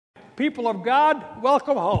People of God,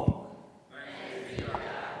 welcome home.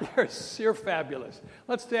 You're fabulous.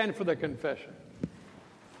 Let's stand for the confession.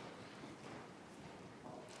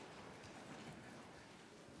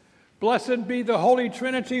 Blessed be the Holy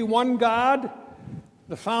Trinity, one God,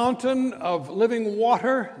 the fountain of living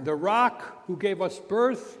water, the rock who gave us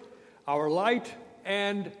birth, our light,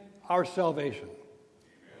 and our salvation.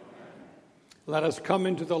 Let us come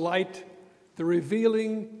into the light, the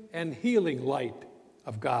revealing and healing light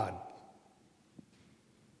of God.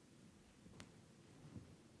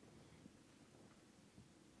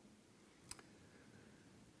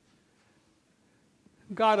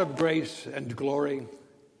 God of grace and glory,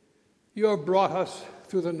 you have brought us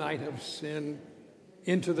through the night of sin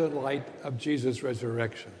into the light of Jesus'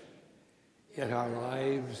 resurrection. Yet our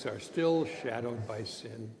lives are still shadowed by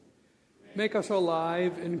sin. Make us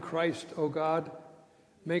alive in Christ, O God.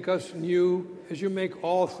 Make us new as you make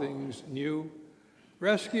all things new.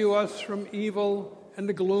 Rescue us from evil and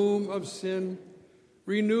the gloom of sin.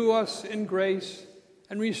 Renew us in grace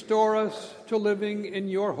and restore us to living in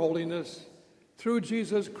your holiness. Through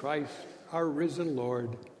Jesus Christ, our risen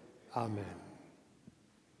Lord. Amen.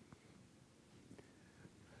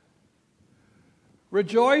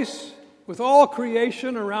 Rejoice with all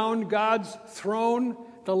creation around God's throne.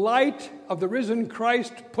 The light of the risen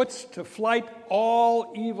Christ puts to flight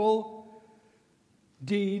all evil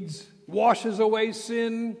deeds, washes away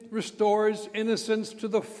sin, restores innocence to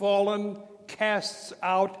the fallen, casts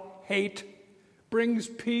out hate, brings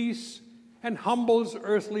peace, and humbles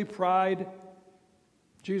earthly pride.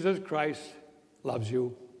 Jesus Christ loves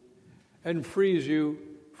you and frees you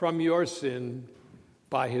from your sin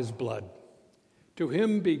by his blood. To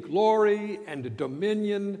him be glory and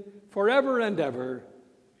dominion forever and ever.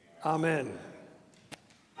 Amen.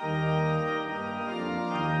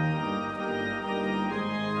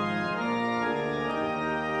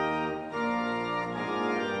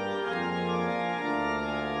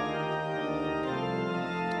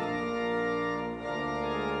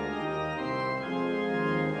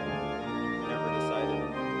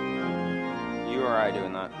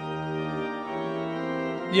 Doing that?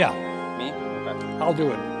 Yeah. Me? Okay. I'll do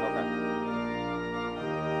it. Okay.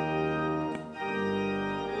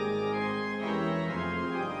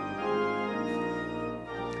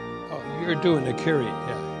 Oh, you're doing the Kyrie.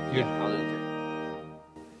 Yeah. Yeah, I'll do the Kyrie.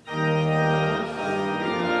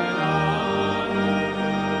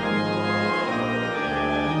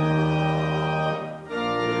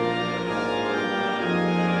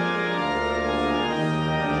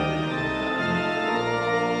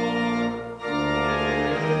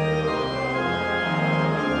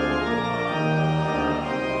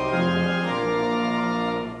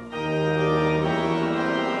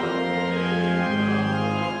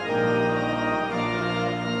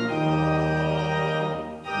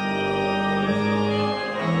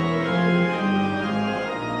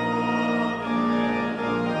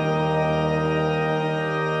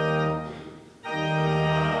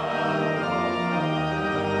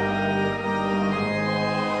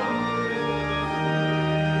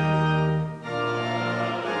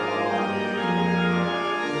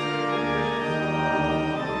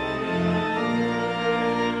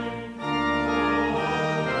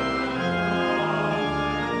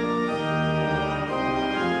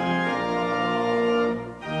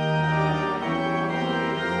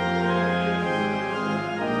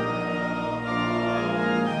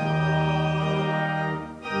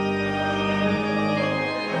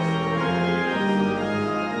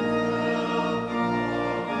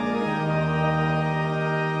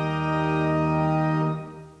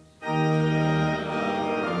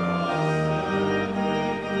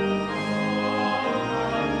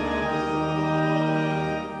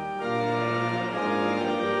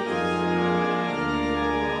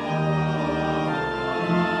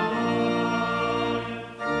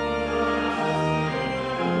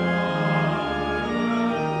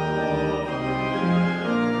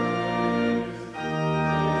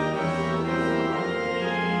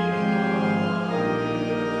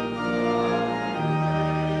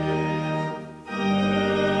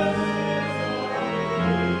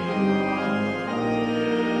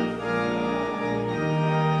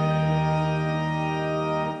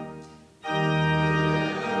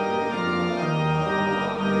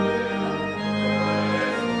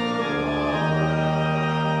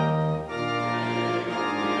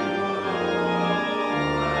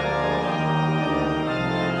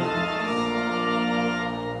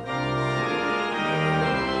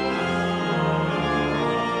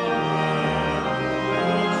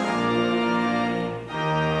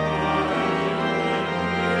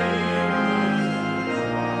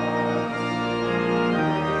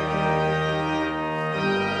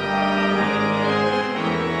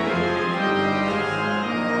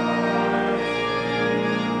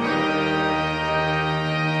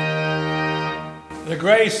 The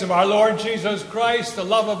grace of our Lord Jesus Christ, the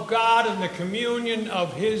love of God, and the communion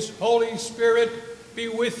of his Holy Spirit be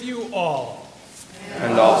with you all.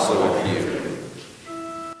 And also with you.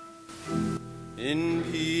 In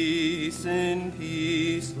peace,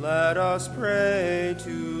 let us pray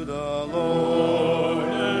to the Lord.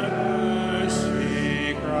 Have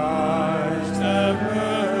mercy, Christ, have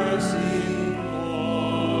mercy,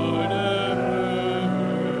 Lord, have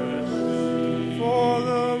mercy. For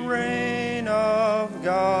the reign of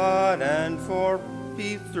God and for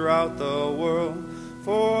peace throughout the world,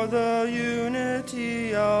 for the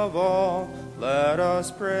unity of all, let us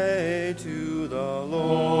pray to the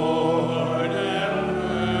Lord. Have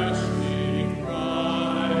mercy,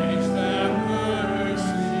 Christ, have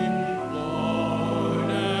mercy, Lord,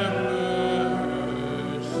 have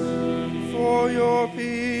mercy. For your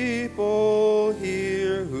people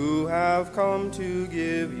here who have come to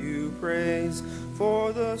give you praise,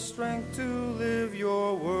 for the strength to live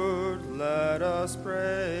your word, let us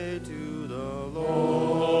pray to the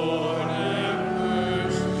Lord. Have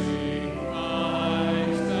mercy,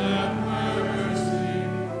 Christ, have mercy,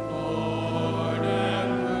 Lord, have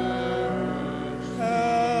mercy.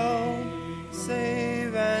 Help,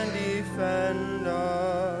 save, and defend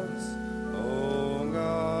us, O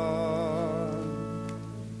God.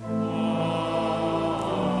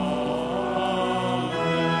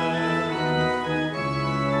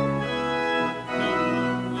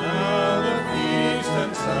 Now the feast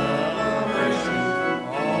and celebration,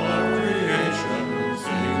 all of creation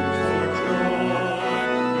sings for joy.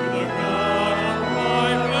 To the God of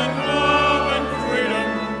life and love and freedom,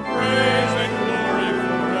 praise and glory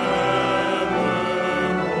forevermore.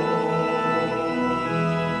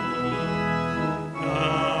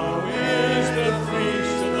 Now is the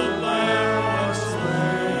feast of the Lamb was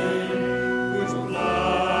slain, whose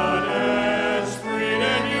blood has freed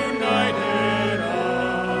and united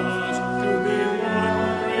us to be one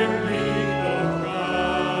great people of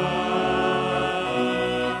God.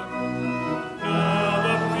 Now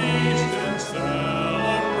the feast and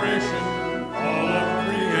celebration, all of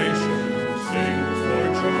creation sings for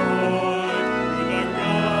joy. To the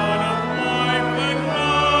God of life and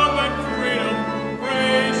love and freedom,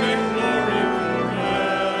 praise and glory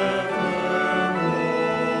forevermore.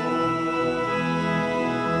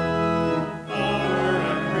 Power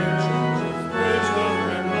and riches, wisdom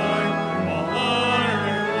and might, all honor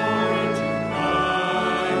and glory to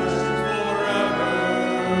Christ forever.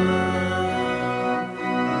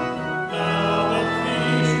 Now the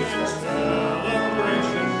feast and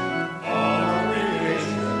celebration, all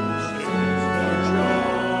creation sings for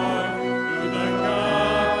joy. To the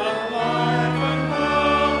God of life and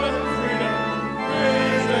love and freedom,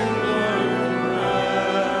 praise and glory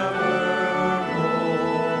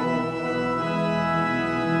forevermore.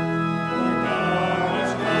 For God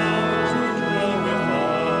has come to dwell with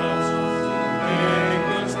us, to make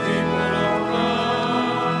us people of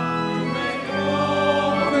God, to make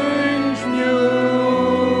all things new.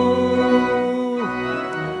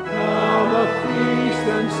 Now the feast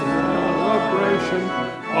and celebration,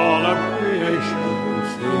 all of creation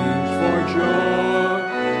sings for joy.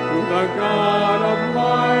 To the God of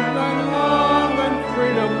life and love and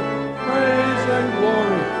freedom, praise and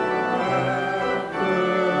glory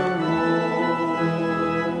forevermore.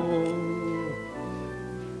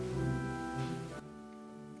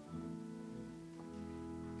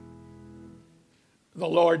 The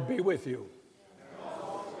Lord be with you.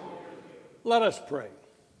 Let us pray.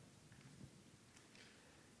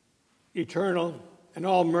 Eternal and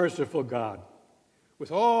all-merciful God,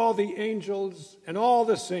 with all the angels and all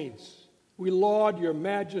the saints, we laud your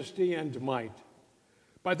majesty and might.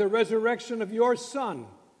 By the resurrection of your Son,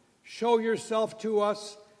 show yourself to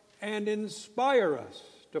us and inspire us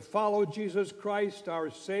to follow Jesus Christ, our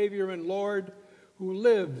Savior and Lord, who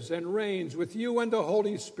lives and reigns with you and the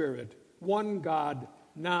Holy Spirit, one God,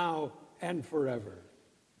 now and forever.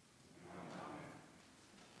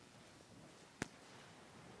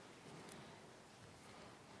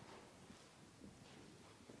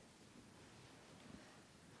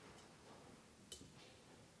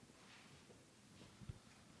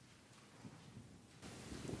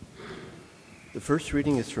 The first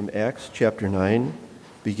reading is from Acts chapter 9,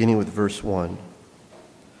 beginning with verse 1.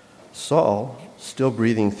 Saul, still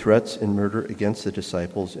breathing threats and murder against the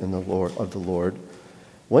disciples of the Lord,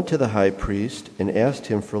 went to the high priest and asked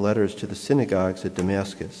him for letters to the synagogues at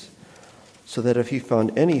Damascus, so that if he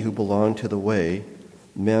found any who belonged to the way,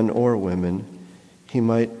 men or women, he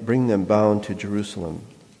might bring them bound to Jerusalem.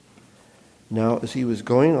 Now, as he was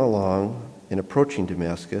going along and approaching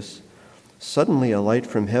Damascus, suddenly a light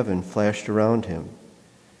from heaven flashed around him.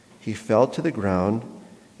 he fell to the ground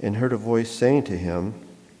and heard a voice saying to him,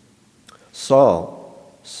 "Saul,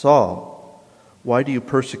 Saul, why do you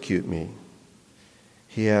persecute me?"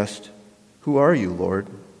 He asked, "Who are you, Lord?"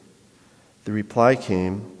 The reply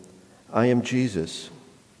came, "I am Jesus,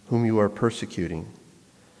 whom you are persecuting.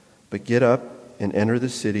 But get up and enter the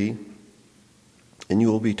city, and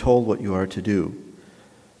you will be told what you are to do."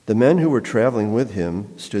 The men who were traveling with him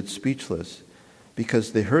stood speechless,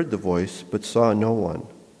 because they heard the voice but saw no one.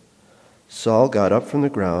 Saul got up from the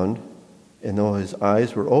ground, and though his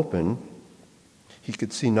eyes were open, he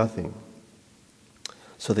could see nothing.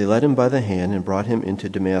 So they led him by the hand and brought him into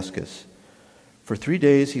Damascus. For 3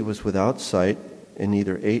 days he was without sight, and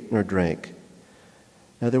neither ate nor drank.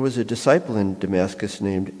 Now there was a disciple in Damascus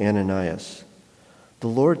named Ananias. The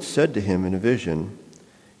Lord said to him in a vision,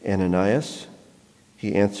 "Ananias?"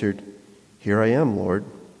 He answered, "Here I am, Lord."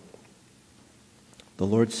 The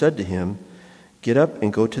Lord said to him, "Get up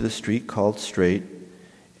and go to the street called Straight,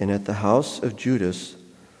 and at the house of Judas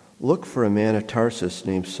look for a man of Tarsus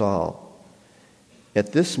named Saul.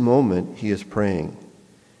 At this moment he is praying,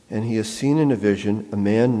 and he has seen in a vision a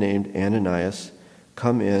man named Ananias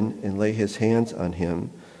come in and lay his hands on him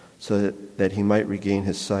so that he might regain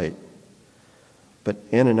his sight." But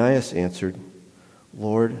Ananias answered,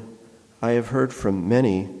 "Lord, I have heard from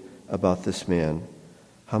many about this man,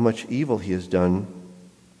 how much evil he has done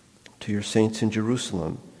to your saints in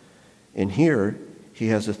Jerusalem. And here he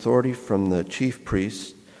has authority from the chief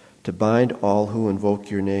priests to bind all who invoke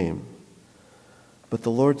your name." But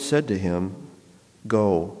the Lord said to him,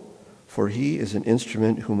 "Go, for he is an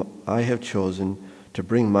instrument whom I have chosen to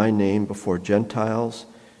bring my name before Gentiles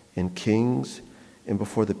and kings and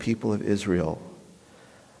before the people of Israel.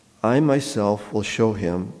 I myself will show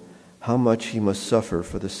him how much he must suffer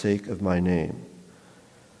for the sake of my name."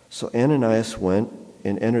 So Ananias went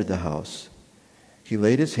and entered the house. He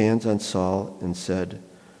laid his hands on Saul and said,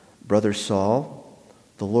 "Brother Saul,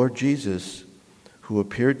 the Lord Jesus, who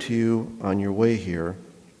appeared to you on your way here,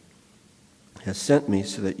 has sent me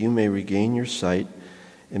so that you may regain your sight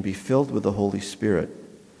and be filled with the Holy Spirit."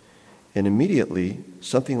 And immediately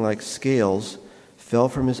something like scales fell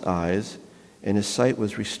from his eyes, and his sight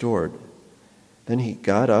was restored. Then he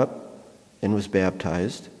got up and was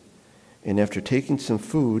baptized, and after taking some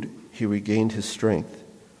food, he regained his strength.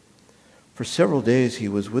 For several days he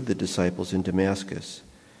was with the disciples in Damascus,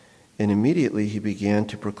 and immediately he began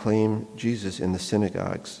to proclaim Jesus in the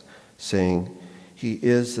synagogues, saying, "He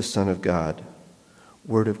is the Son of God."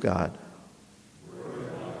 Word of God.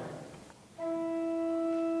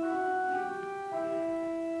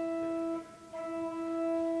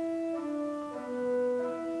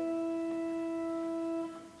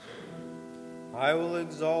 I will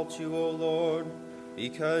exalt you, O Lord,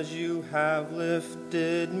 because you have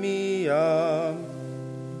lifted me up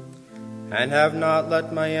and have not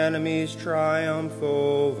let my enemies triumph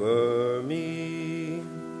over me.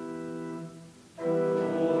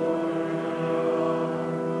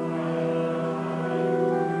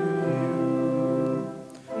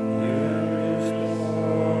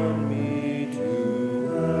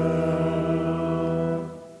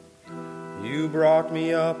 Brought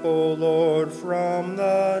me up, O Lord, from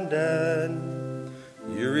the dead.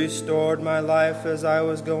 You restored my life as I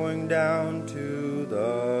was going down to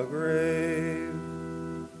the grave.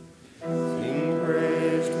 Sing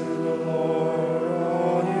praise to the Lord,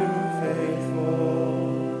 all you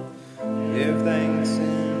faithful. Give thanks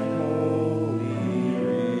in holy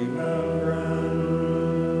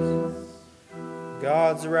remembrance.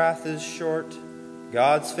 God's wrath is short,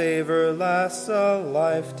 God's favor lasts a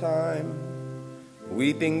lifetime.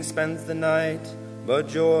 Weeping spends the night, but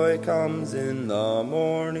joy comes in the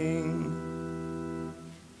morning.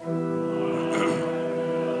 I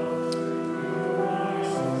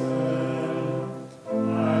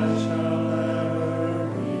shall never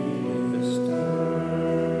be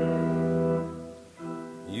disturbed.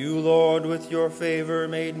 You, Lord, with your favor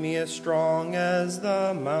made me as strong as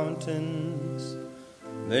the mountains.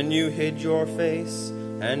 Then you hid your face,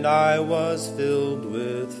 and I was filled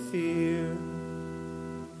with fear.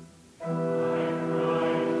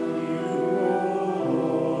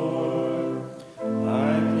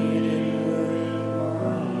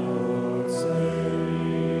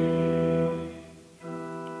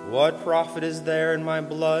 What profit is there in my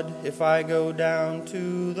blood if I go down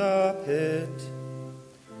to the pit?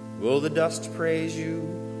 Will the dust praise you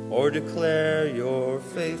or declare your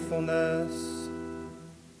faithfulness?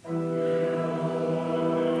 Have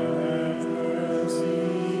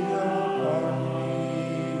mercy upon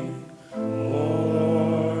me, O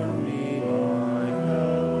Lord, be my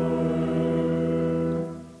helper.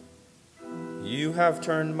 You You have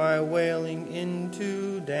turned my wailing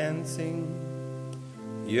into dancing.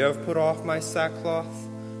 You have put off my sackcloth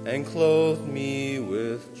and clothed me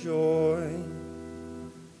with joy.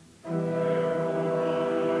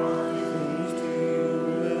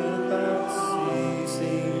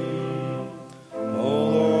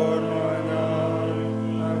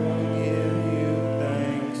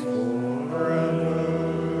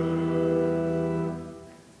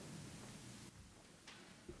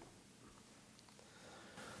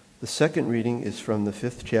 The second reading is from the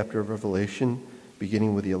 5th chapter of Revelation,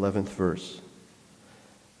 beginning with the 11th verse.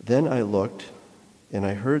 Then I looked, and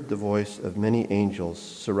I heard the voice of many angels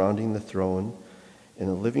surrounding the throne, and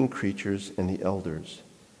the living creatures and the elders.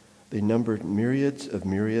 They numbered myriads of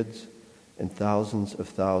myriads and thousands of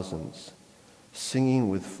thousands, singing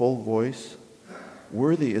with full voice,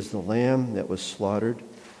 "Worthy is the Lamb that was slaughtered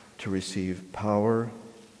to receive power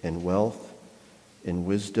and wealth and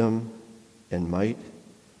wisdom and might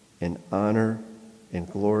and honor and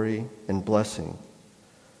glory and blessing."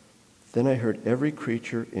 Then I heard every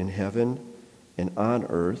creature in heaven and on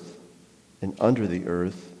earth and under the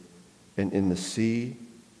earth and in the sea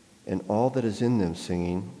and all that is in them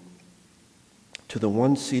singing, "To the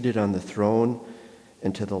one seated on the throne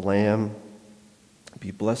and to the Lamb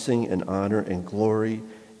be blessing and honor and glory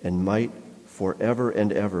and might forever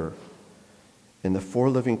and ever." And the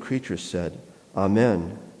four living creatures said,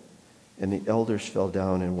 "Amen." And the elders fell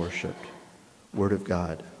down and worshipped. Word of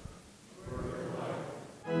God.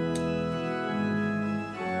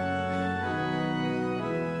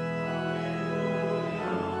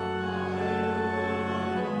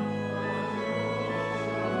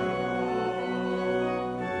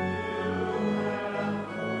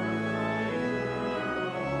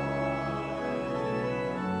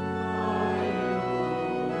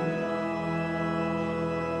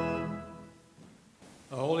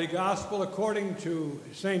 Holy Gospel according to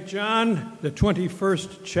St. John, the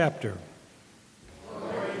 21st chapter.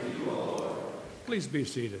 Glory to you, O Lord. Please be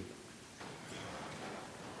seated.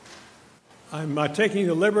 I'm taking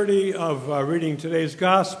the liberty of reading today's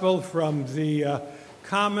Gospel from the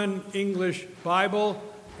Common English Bible,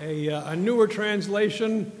 a newer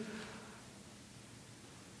translation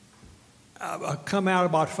come out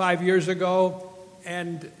about 5 years ago.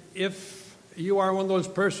 And if you are one of those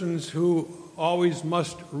persons who always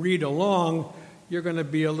must read along, you're going to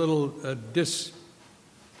be a little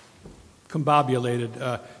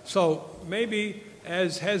discombobulated. So maybe,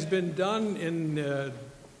 as has been done in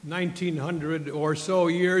 1900 or so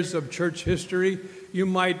years of church history, you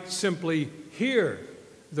might simply hear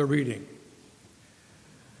the reading.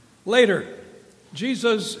 Later,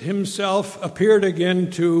 Jesus himself appeared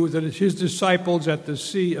again to his disciples at the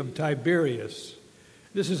Sea of Tiberias.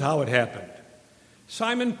 This is how it happened.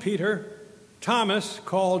 Simon Peter, Thomas,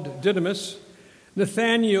 called Didymus,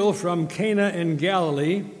 Nathanael from Cana in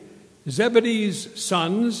Galilee, Zebedee's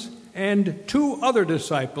sons, and two other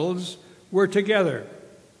disciples were together.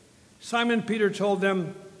 Simon Peter told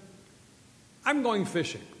them, "I'm going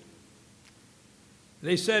fishing."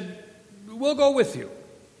 They said, "We'll go with you."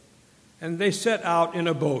 And they set out in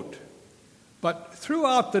a boat. But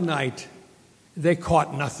throughout the night, they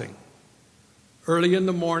caught nothing. Early in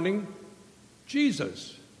the morning,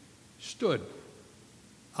 Jesus stood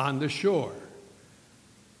on the shore.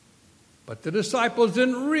 But the disciples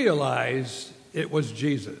didn't realize it was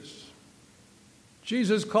Jesus.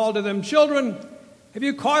 Jesus called to them, "Children, have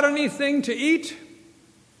you caught anything to eat?"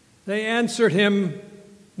 They answered him,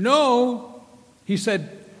 "No." He said,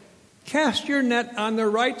 "Cast your net on the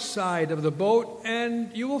right side of the boat and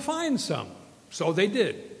you will find some." So they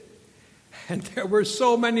did. And there were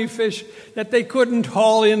so many fish that they couldn't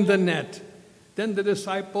haul in the net. Then the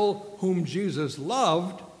disciple whom Jesus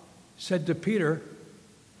loved said to Peter,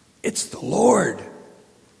 "It's the Lord."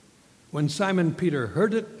 When Simon Peter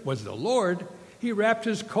heard it was the Lord, he wrapped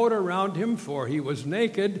his coat around him, for he was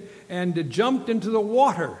naked, and jumped into the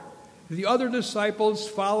water. The other disciples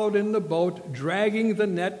followed in the boat, dragging the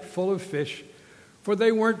net full of fish, for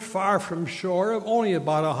they weren't far from shore, only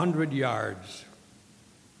about 100 yards.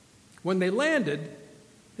 When they landed,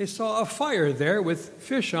 they saw a fire there with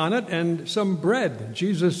fish on it and some bread.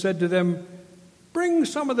 Jesus said to them, "Bring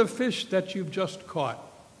some of the fish that you've just caught."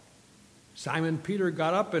 Simon Peter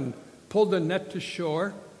got up and pulled the net to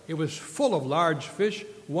shore. It was full of large fish,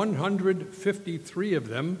 153 of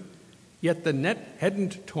them, yet the net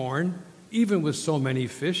hadn't torn, even with so many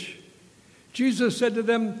fish. Jesus said to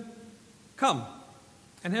them, "Come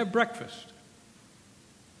and have breakfast."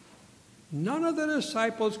 None of the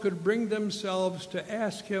disciples could bring themselves to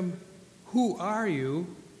ask him, "Who are you?"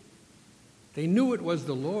 They knew it was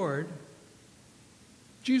the Lord.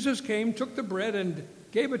 Jesus came, took the bread, and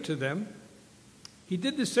gave it to them. He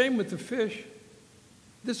did the same with the fish.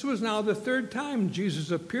 This was now the third time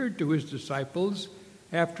Jesus appeared to his disciples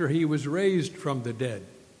after he was raised from the dead.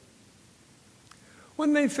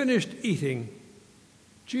 When they finished eating,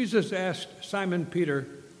 Jesus asked Simon Peter,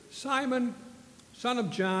 "Simon, son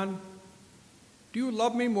of John, do you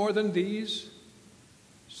love me more than these?"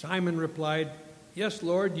 Simon replied, "Yes,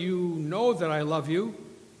 Lord, you know that I love you."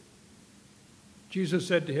 Jesus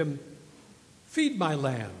said to him, "Feed my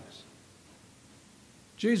lambs."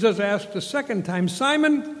 Jesus asked a second time,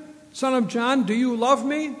 "Simon, son of John, do you love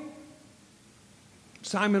me?"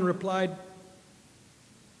 Simon replied,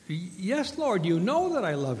 "Yes, Lord, you know that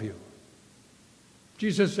I love you."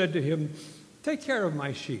 Jesus said to him, "Take care of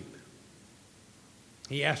my sheep."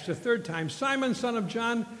 He asked a third time, "Simon, son of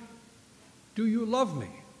John, do you love me?"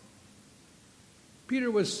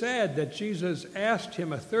 Peter was sad that Jesus asked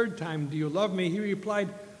him a third time, "Do you love me?" He replied,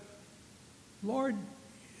 "Lord,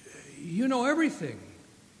 you know everything.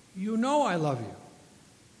 You know I love you."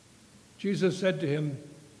 Jesus said to him,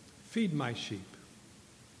 "Feed my sheep.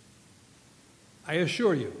 I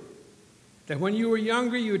assure you that when you were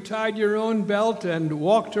younger, you tied your own belt and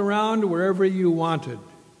walked around wherever you wanted.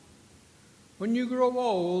 When you grow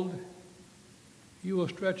old, you will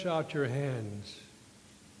stretch out your hands,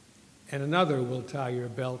 and another will tie your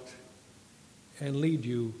belt and lead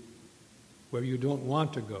you where you don't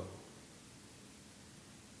want to go."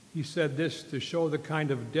 He said this to show the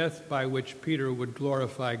kind of death by which Peter would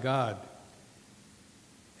glorify God.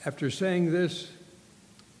 After saying this,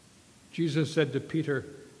 Jesus said to Peter,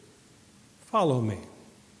 "Follow me."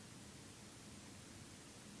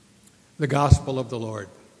 The Gospel of the Lord.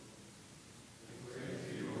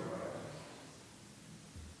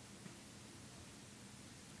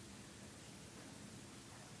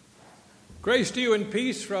 Grace to you and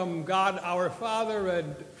peace from God our Father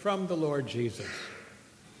and from the Lord Jesus.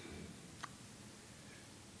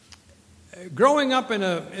 Growing up in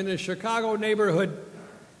a Chicago neighborhood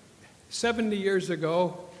 70 years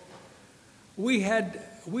ago, we had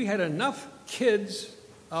enough kids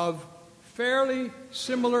of fairly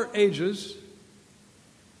similar ages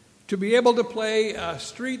to be able to play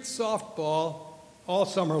street softball all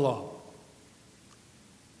summer long.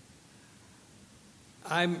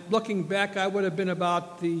 I'm looking back, I would have been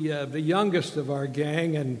about the youngest of our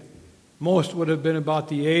gang, and most would have been about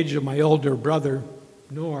the age of my older brother,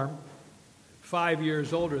 Norm, 5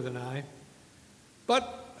 years older than I.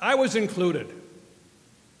 But I was included.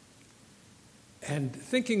 And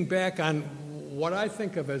thinking back on what I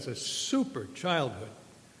think of as a super childhood,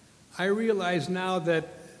 I realize now that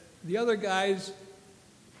the other guys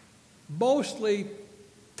mostly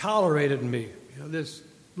tolerated me, this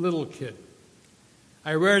little kid.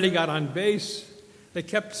 I rarely got on base. They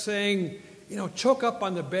kept saying, choke up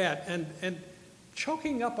on the bat. And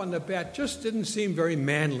choking up on the bat just didn't seem very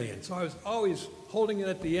manly. And so I was always holding it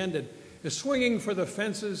at the end and swinging for the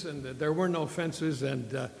fences, and there were no fences,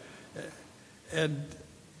 and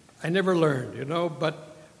I never learned,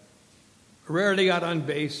 but rarely got on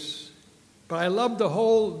base. But I loved the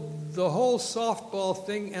whole softball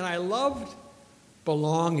thing, and I loved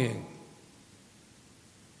belonging.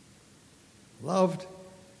 Loved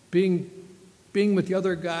being with the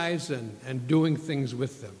other guys and doing things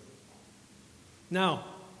with them. Now,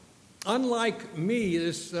 unlike me,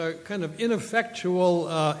 this kind of ineffectual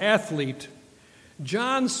athlete,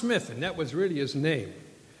 John Smith, and that was really his name.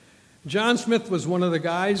 John Smith was one of the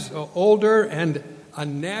guys, older and a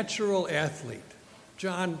natural athlete.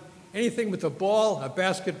 John, anything with a ball, a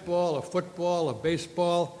basketball, a football, a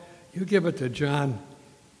baseball, you give it to John.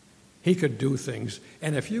 He could do things.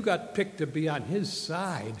 And if you got picked to be on his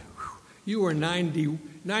side, you were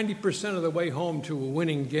 90% of the way home to a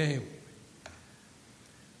winning game.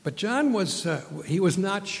 But John he was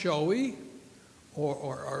not showy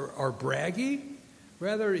or braggy.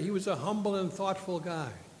 Rather, he was a humble and thoughtful guy.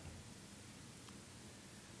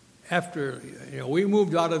 After we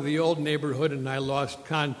moved out of the old neighborhood and I lost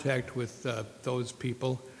contact with those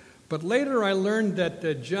people. But later I learned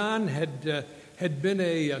that John had been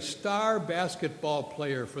a star basketball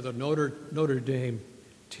player for the Notre Dame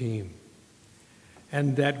team.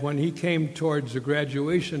 And that when he came towards the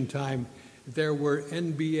graduation time, there were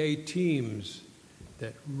NBA teams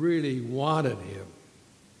that really wanted him.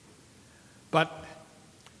 But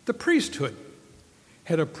the priesthood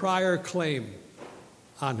had a prior claim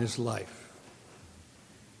on his life.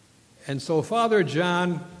 And so Father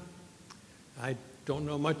John, I don't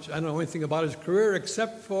know anything about his career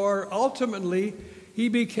except for ultimately he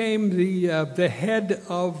became the head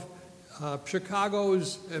of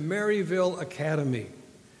Chicago's Maryville Academy,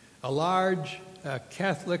 a large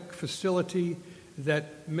Catholic facility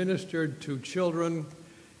that ministered to children.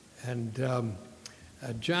 And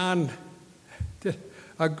John did,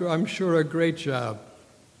 I'm sure, a great job.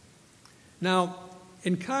 Now,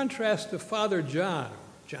 in contrast to Father John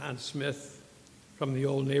Smith from the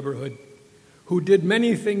old neighborhood, who did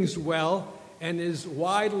many things well and is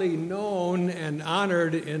widely known and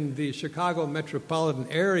honored in the Chicago metropolitan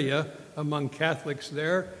area among Catholics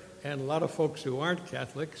there and a lot of folks who aren't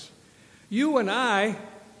Catholics, you and I,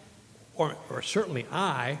 or certainly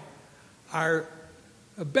I, are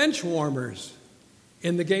bench warmers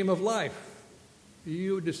in the game of life.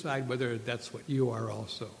 You decide whether that's what you are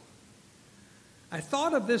also. I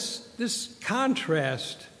thought of this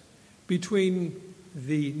contrast between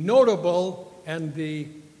the notable and the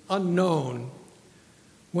unknown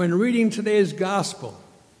when reading today's gospel.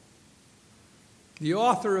 The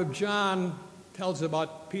author of John tells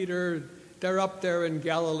about Peter. They're up there in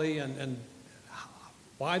Galilee, and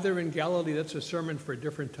why they're in Galilee, that's a sermon for a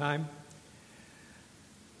different time.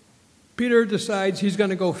 Peter decides he's going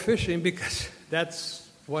to go fishing because that's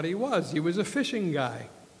what he was. He was a fishing guy.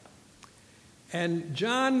 And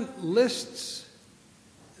John lists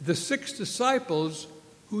the 6 disciples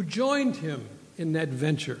who joined him in that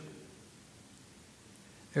venture.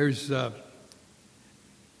 There's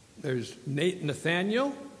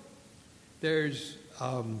Nathaniel. There's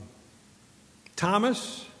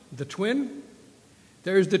Thomas, the twin.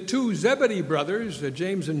 There's the 2 Zebedee brothers,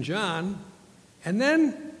 James and John. And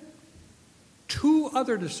then 2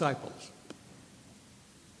 other disciples.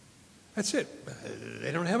 That's it.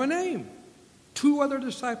 They don't have a name. 2 other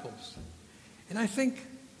disciples. And I think,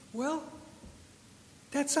 well,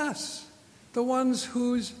 that's us. The ones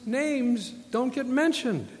whose names don't get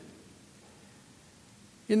mentioned.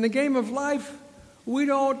 In the game of life, we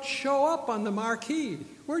don't show up on the marquee.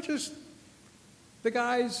 We're just the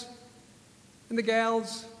guys and the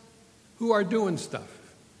gals who are doing stuff.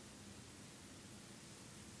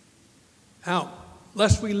 Now,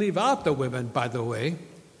 lest we leave out the women, by the way,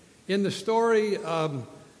 in the story,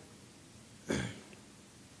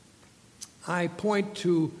 I point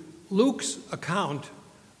to Luke's account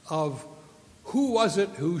of who was it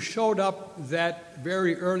who showed up that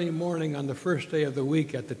very early morning on the first day of the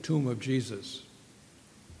week at the tomb of Jesus.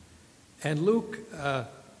 And Luke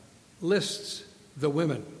lists the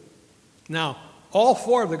women. Now, all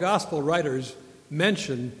 4 of the gospel writers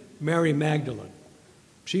mention Mary Magdalene.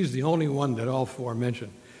 She's the only one that all 4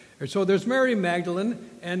 mention. And so there's Mary Magdalene,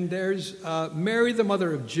 and there's Mary, the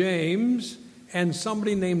mother of James, and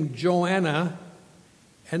somebody named Joanna.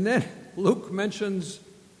 And then Luke mentions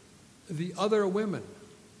the other women.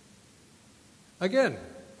 Again,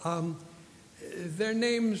 their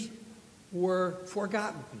names were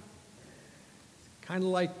forgotten. Kind of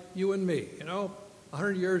like you and me,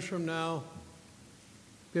 100 years from now,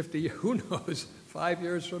 50, who knows, 5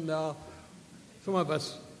 years from now, some of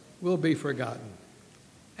us will be forgotten.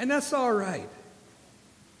 And that's all right.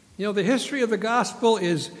 The history of the gospel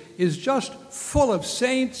is just full of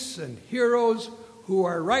saints and heroes who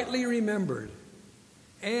are rightly remembered,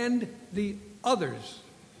 and the others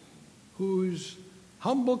whose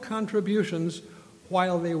humble contributions,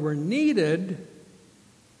 while they were needed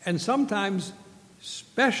and sometimes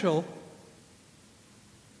special,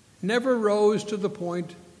 never rose to the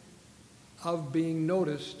point of being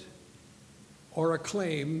noticed or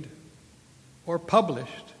acclaimed or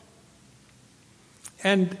published.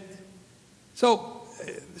 And so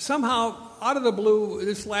somehow, out of the blue,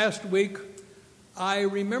 this last week, I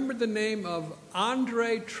remembered the name of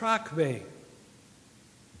Andre Tracvé.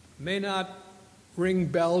 May not ring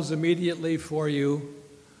bells immediately for you.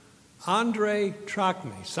 Andre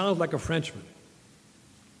Tracvé sounds like a Frenchman.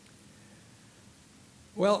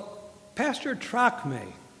 Well, Pastor Tracvé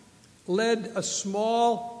led a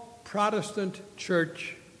small Protestant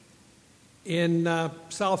church in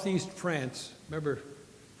southeast France. Remember,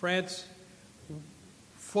 France,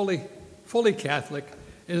 fully Catholic.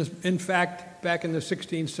 In fact, back in the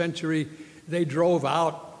 16th century, they drove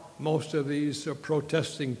out most of these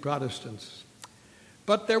protesting Protestants.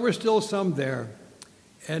 But there were still some there.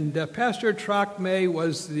 And Pastor Tracvé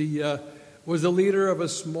was the leader of a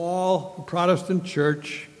small Protestant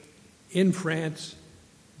church in France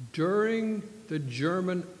during the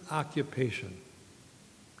German occupation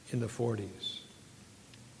in the 40s.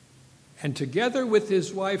 And together with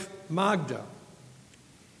his wife Magda,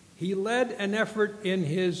 he led an effort in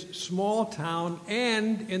his small town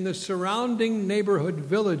and in the surrounding neighborhood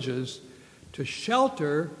villages to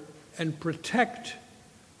shelter and protect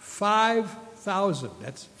 5,000,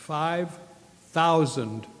 that's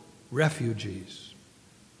 5,000 refugees,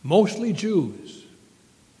 mostly Jews,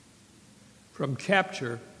 from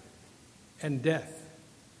capture and death.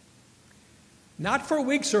 Not for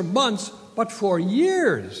weeks or months, but for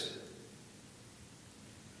years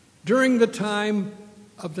during the time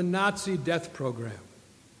of the Nazi death program.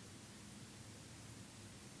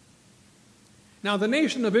 Now, the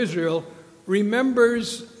nation of Israel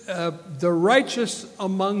remembers the righteous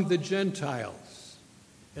among the Gentiles,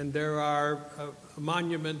 and there are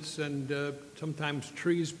monuments and sometimes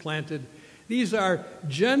trees planted. These are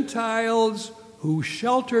Gentiles who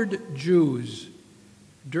sheltered Jews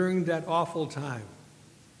during that awful time.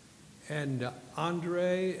 And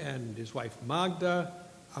Andre and his wife Magda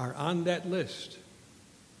are on that list.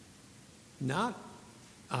 Not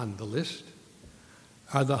on the list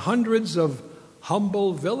are the hundreds of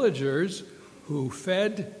humble villagers who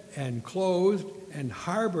fed and clothed and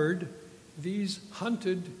harbored these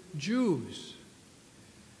hunted Jews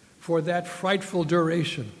for that frightful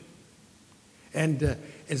duration. And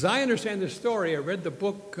as I understand the story, I read the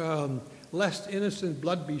book Lest Innocent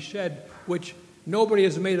Blood Be Shed, which nobody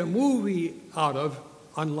has made a movie out of,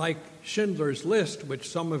 unlike Schindler's List, which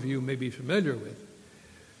some of you may be familiar with.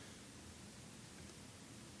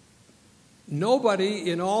 Nobody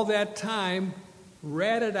in all that time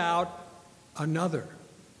ratted out another,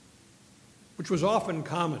 which was often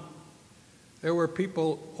common. There were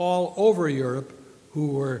people all over Europe who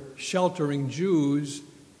were sheltering Jews,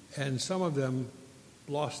 and some of them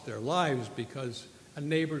lost their lives because a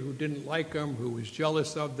neighbor who didn't like them, who was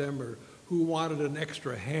jealous of them, or who wanted an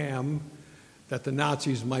extra ham that the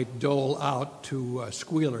Nazis might dole out to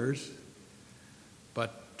squealers.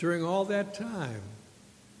 But during all that time,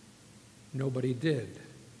 nobody did.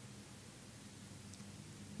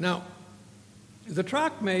 Now, the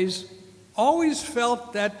Trachmays always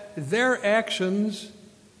felt that their actions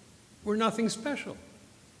were nothing special.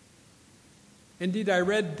 Indeed, I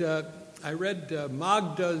read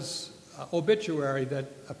Magda's obituary that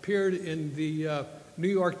appeared in the New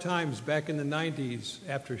York Times back in the 90s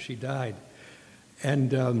after she died.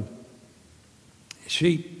 And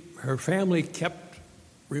her family kept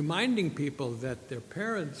reminding people that their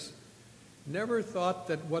parents never thought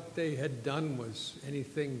that what they had done was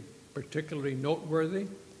anything particularly noteworthy,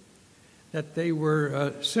 that they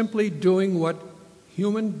were simply doing what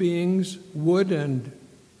human beings would and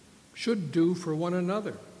should do for one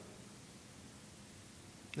another.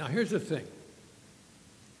 Now, here's the thing.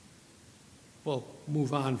 We'll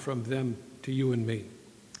move on from them to you and me.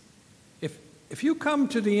 If you come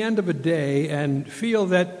to the end of a day and feel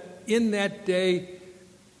that in that day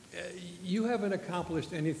you haven't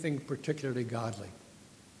accomplished anything particularly godly,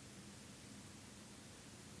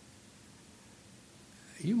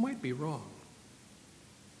 you might be wrong.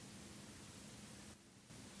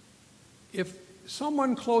 If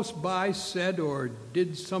someone close by said or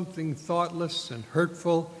did something thoughtless and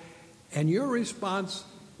hurtful, and your response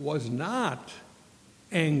was not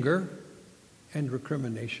anger and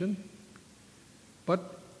recrimination,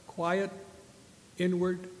 but quiet,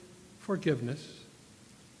 inward forgiveness,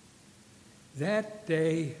 that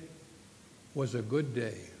day was a good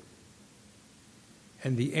day,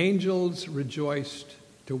 and the angels rejoiced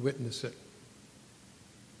to witness it.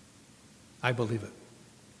 I believe it.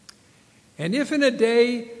 And if in a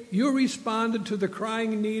day you responded to the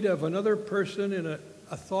crying need of another person in a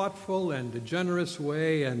thoughtful and a generous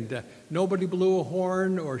way, and nobody blew a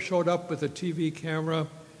horn or showed up with a TV camera,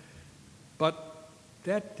 but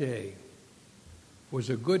that day was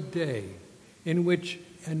a good day in which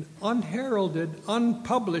an unheralded,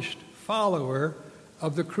 unpublished follower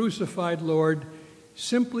of the crucified Lord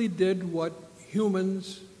simply did what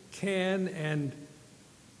humans can and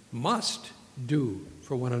must do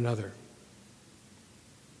for one another.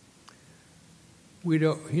 We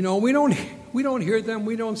don't hear them,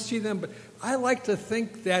 we don't see them, but I like to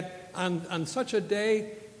think that on such a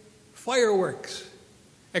day, fireworks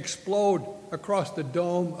explode across the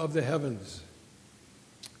dome of the heavens,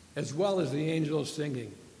 as well as the angels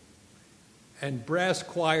singing, and brass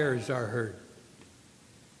choirs are heard.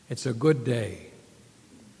 It's a good day.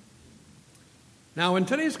 Now, in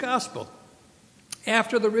today's gospel,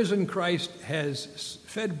 after the risen Christ has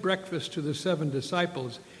fed breakfast to the 7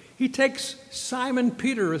 disciples, he takes Simon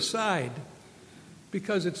Peter aside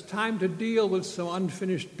because it's time to deal with some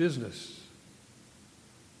unfinished business.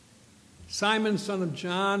 Simon, son of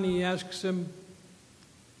John, he asks him,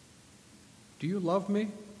 "Do you love me?"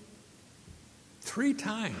 3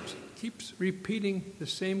 times. He keeps repeating the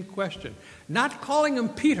same question. Not calling him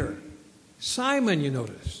Peter. Simon, you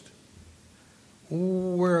noticed.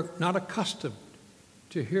 We're not accustomed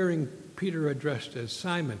to hearing Peter addressed as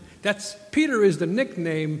Simon. Peter is the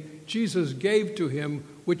nickname Jesus gave to him,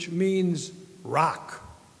 which means rock.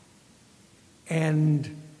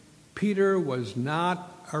 And Peter was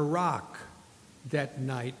not a rock that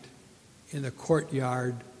night in the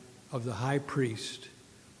courtyard of the high priest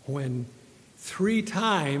when 3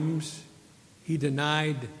 times he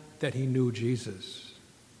denied that he knew Jesus.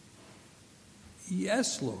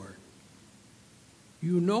 Yes, Lord,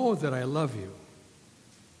 you know that I love you.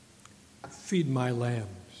 Feed my lambs.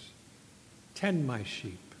 Tend my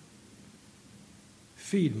sheep.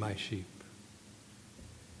 Feed my sheep.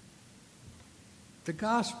 The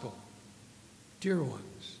gospel, dear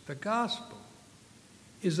ones, the gospel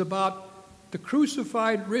is about the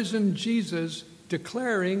crucified, risen Jesus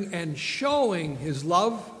declaring and showing his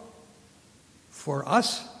love for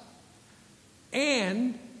us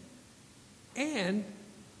and,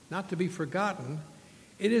 not to be forgotten,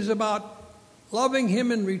 it is about loving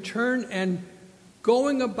him in return and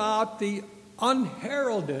going about the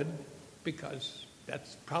unheralded, because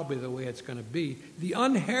that's probably the way it's going to be, the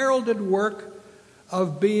unheralded work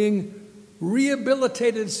of being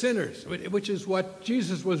rehabilitated sinners, which is what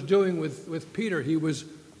Jesus was doing with Peter. He was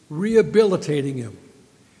rehabilitating him.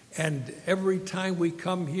 And every time we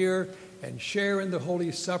come here and share in the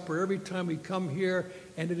Holy Supper, every time we come here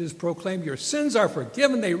and it is proclaimed, your sins are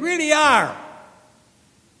forgiven, they really are.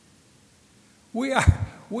 We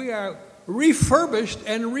are refurbished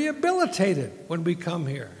and rehabilitated when we come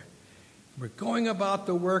here. We're going about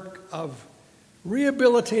the work of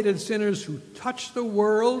rehabilitated sinners who touch the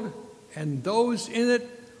world and those in it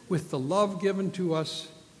with the love given to us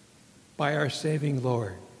by our saving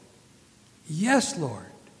Lord. Yes, Lord,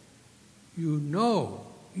 you know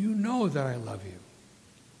that I love you.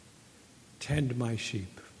 Tend my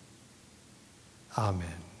sheep. Amen.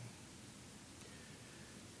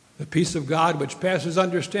 The peace of God, which passes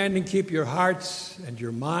understanding, keep your hearts and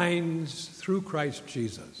your minds through Christ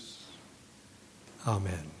Jesus.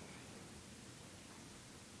 Amen.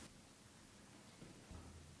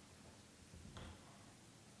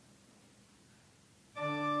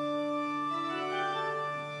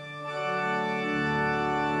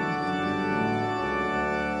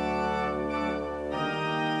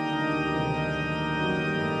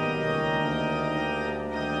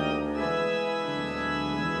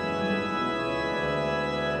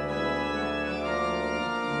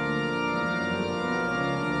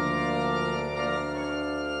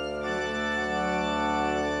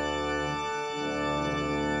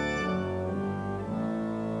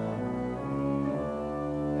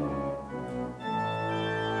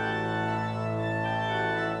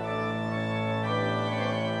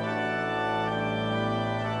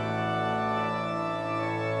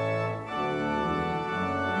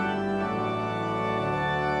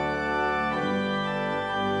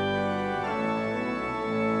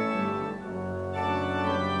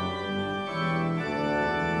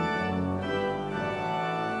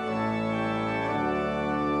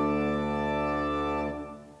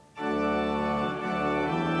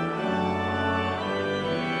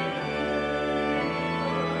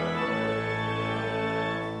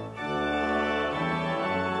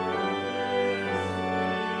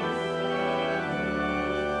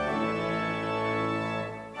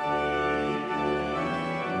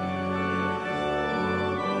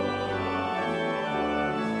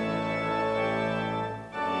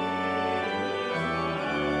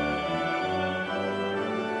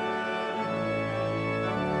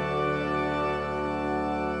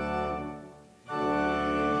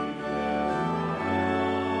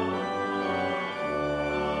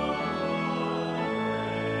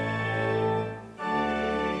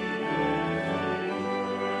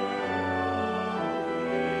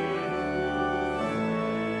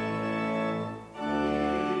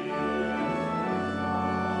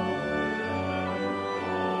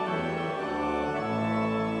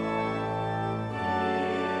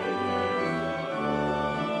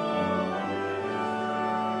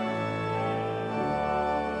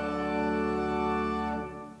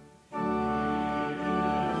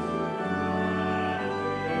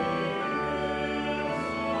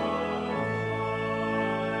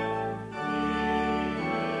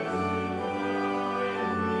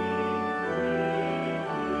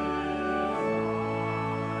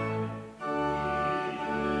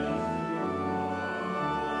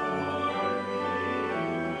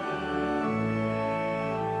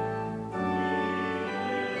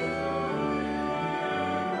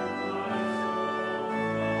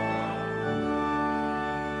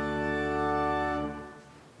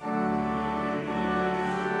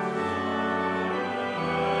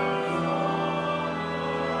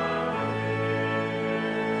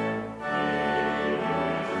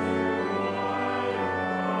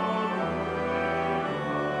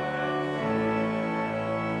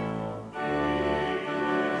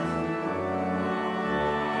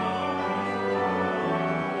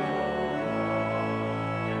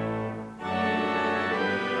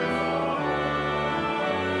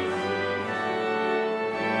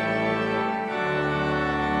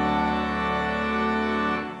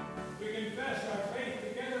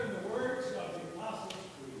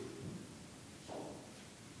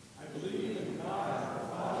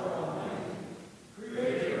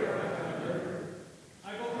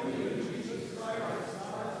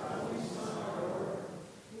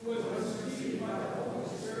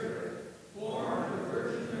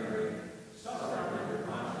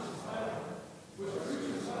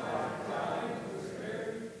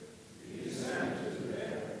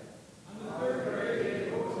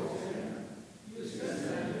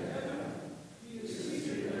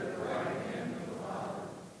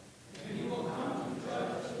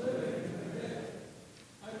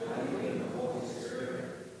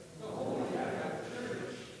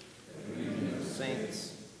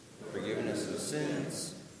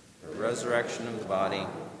 resurrection of the body,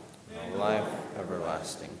 and life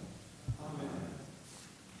everlasting. Amen.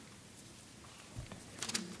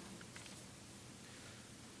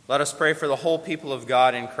 Let us pray for the whole people of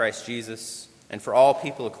God in Christ Jesus, and for all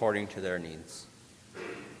people according to their needs.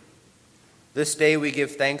 This day we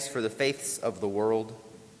give thanks for the faiths of the world,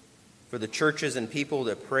 for the churches and people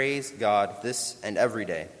that praise God this and every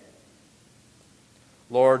day.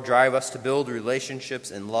 Lord, drive us to build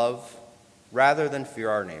relationships in love rather than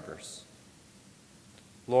fear our neighbors.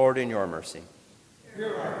 Lord, in your mercy.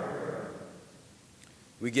 Hear our prayer.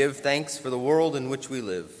 We give thanks for the world in which we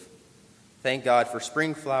live. Thank God for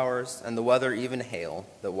spring flowers and the weather, even hail,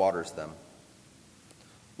 that waters them.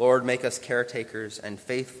 Lord, make us caretakers and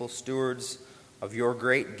faithful stewards of your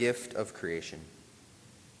great gift of creation.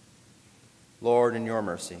 Lord, in your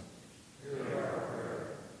mercy. Hear our prayer.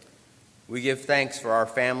 We give thanks for our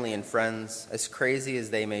family and friends, as crazy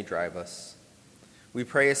as they may drive us. We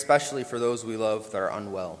pray especially for those we love that are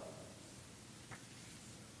unwell.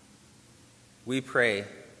 We pray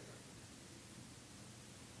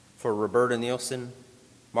for Roberta Nielsen,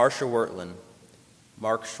 Marcia Wertland,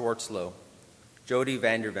 Mark Schwartzlow, Jody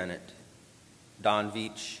Vandervenet, Don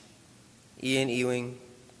Veach, Ian Ewing,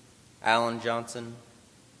 Alan Johnson,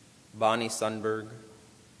 Bonnie Sundberg,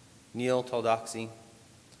 Neil Toldoxy,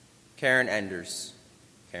 Karen Enders,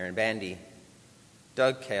 Karen Bandy,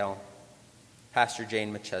 Doug Kale, Pastor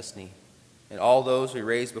Jane McChesney, and all those we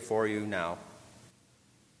raise before you now.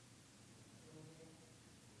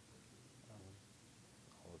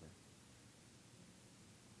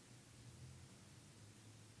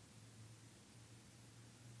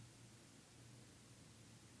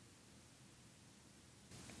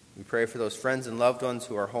 We pray for those friends and loved ones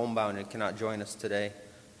who are homebound and cannot join us today.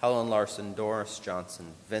 Helen Larson, Doris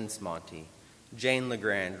Johnson, Vince Monty, Jane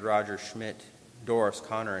LeGrand, Roger Schmidt, Doris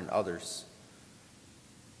Connor, and others.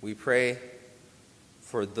 We pray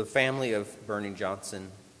for the family of Bernie Johnson,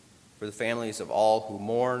 for the families of all who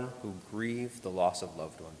mourn, who grieve the loss of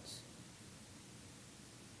loved ones.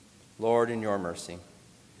 Lord, in your mercy.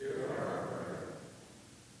 Hear our prayer.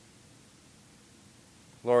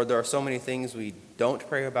 Lord, there are so many things we don't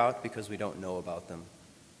pray about because we don't know about them.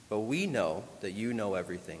 But we know that you know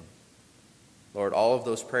everything. Lord, all of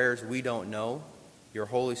those prayers we don't know, your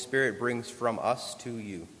Holy Spirit brings from us to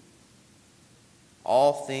you.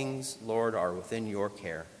 All things, Lord, are within your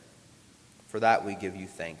care. For that we give you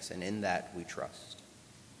thanks, and in that we trust.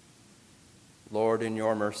 Lord, in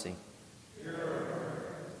your mercy. Hear our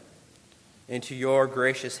prayer. Into your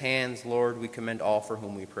gracious hands, Lord, we commend all for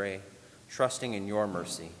whom we pray, trusting in your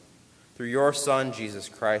mercy. Through your Son, Jesus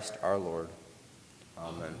Christ, our Lord.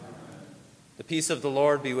 Amen. The peace of the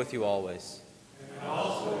Lord be with you always. And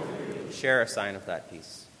also with you. Share a sign of that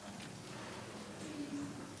peace.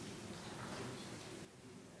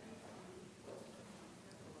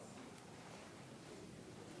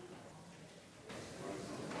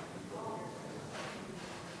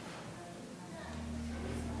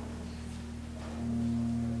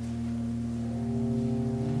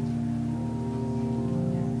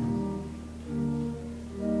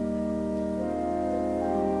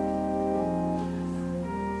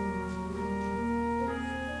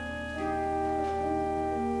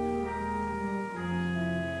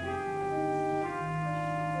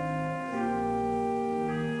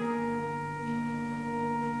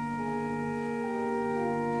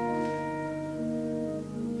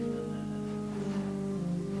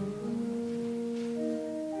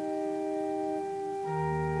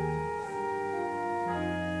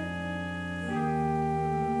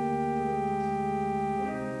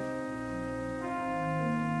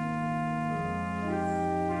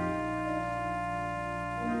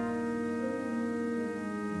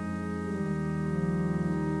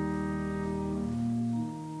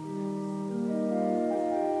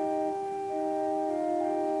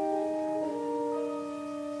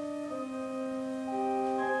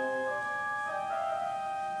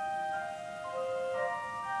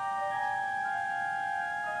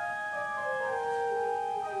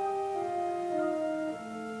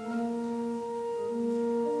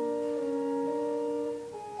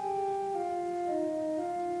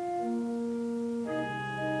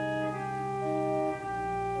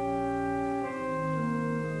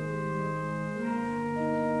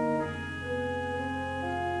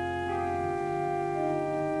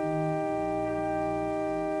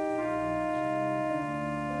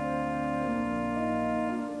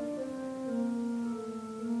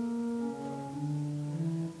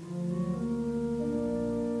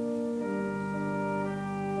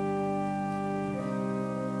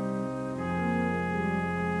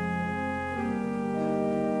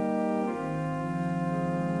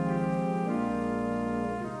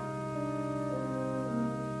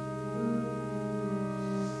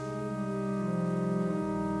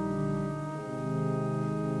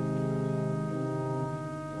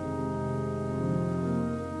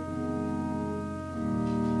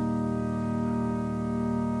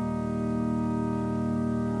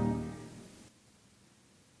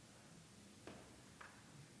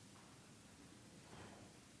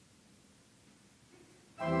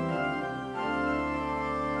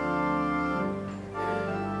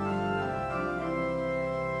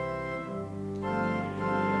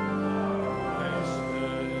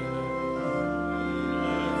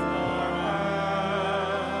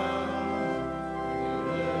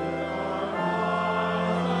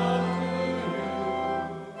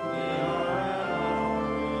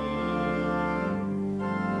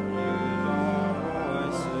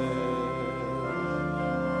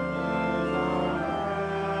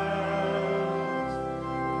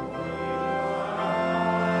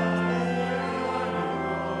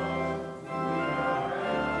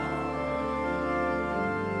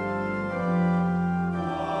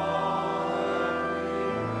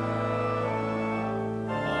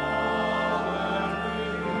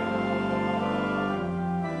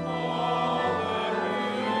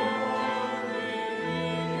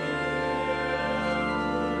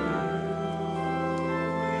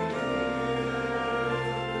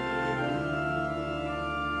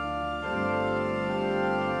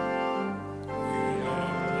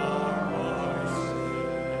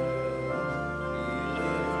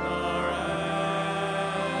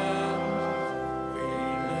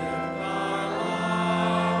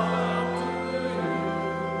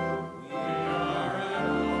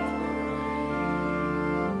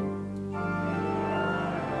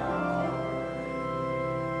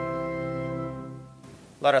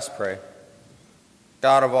 Let us pray.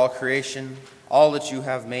 God of all creation, all that you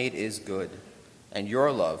have made is good, and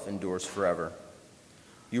your love endures forever.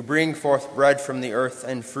 You bring forth bread from the earth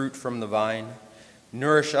and fruit from the vine.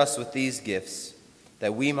 Nourish us with these gifts,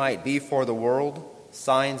 that we might be for the world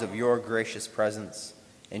signs of your gracious presence.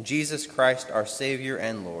 In Jesus Christ, our Savior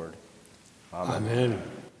and Lord. Amen. Amen.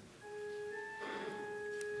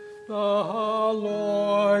 The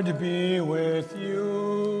Lord be with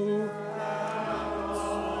you.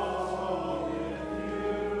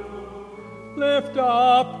 Lift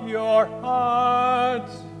up your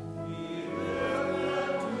hearts.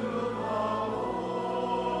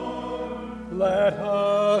 Let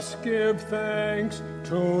us give thanks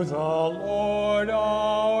to the Lord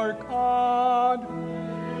our God.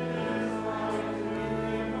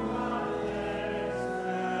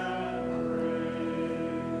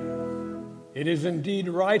 It is indeed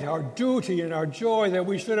right, our duty and our joy, that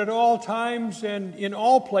we should at all times and in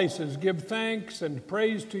all places give thanks and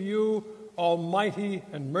praise to you, Almighty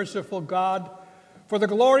and merciful God, for the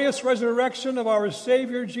glorious resurrection of our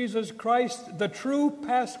Savior Jesus Christ, the true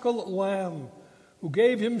Paschal Lamb, who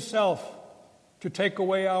gave himself to take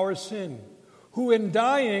away our sin, who in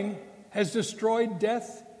dying has destroyed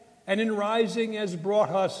death, and in rising has brought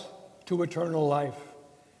us to eternal life.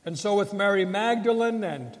 And so with Mary Magdalene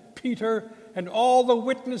and Peter and all the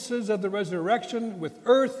witnesses of the resurrection, with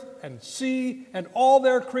earth and sea and all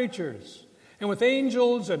their creatures, and with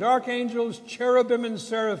angels and archangels, cherubim and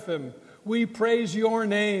seraphim, we praise your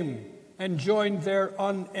name and join their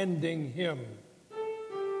unending hymn.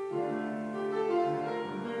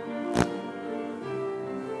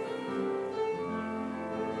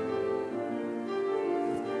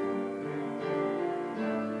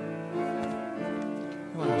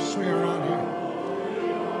 I want to swing around here.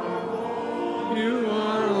 You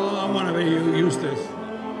are all, I want to use this.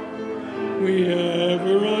 We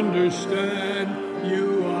ever understand,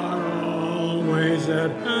 you are always at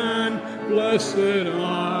hand. Blessed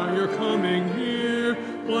are you coming here,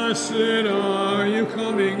 blessed are you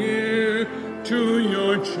coming here, to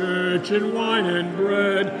your church in wine and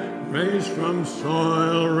bread, raised from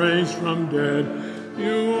soil, raised from dead.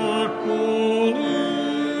 You are holy,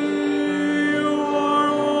 you are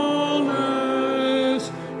wholeness,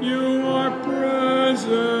 you are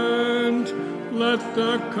present. Let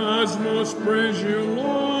the cosmos praise you,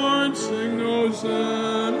 Lord. Sing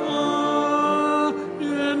Hosanna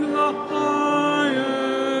in the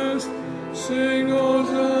highest. Sing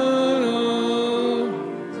Hosanna.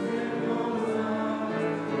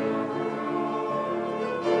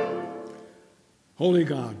 Holy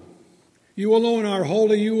God, you alone are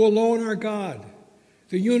holy, you alone are God.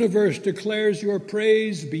 The universe declares your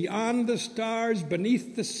praise beyond the stars,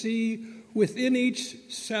 beneath the sea, within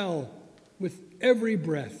each cell, with every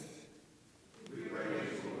breath.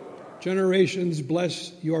 Generations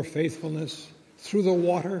bless your faithfulness through the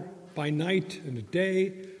water, by night and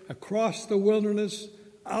day, across the wilderness,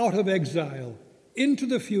 out of exile, into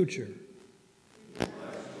the future.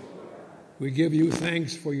 We give you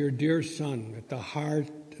thanks for your dear Son at the heart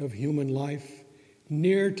of human life,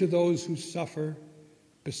 near to those who suffer,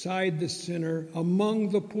 beside the sinner, among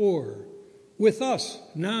the poor, with us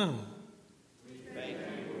now.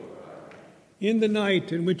 In the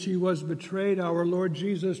night in which he was betrayed, our Lord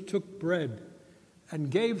Jesus took bread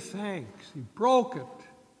and gave thanks. He broke it,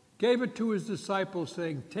 gave it to his disciples,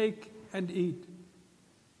 saying, "Take and eat.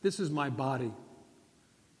 This is my body,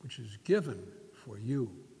 which is given for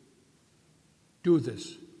you. Do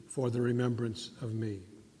this for the remembrance of me."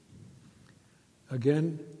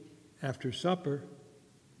 Again, after supper,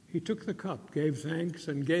 he took the cup, gave thanks,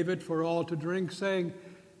 and gave it for all to drink, saying,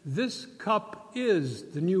 "This cup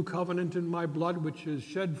is the new covenant in my blood, which is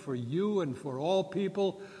shed for you and for all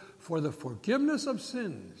people for the forgiveness of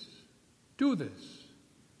sins. Do this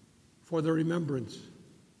for the remembrance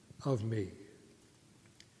of me."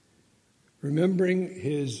 Remembering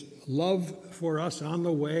his love for us on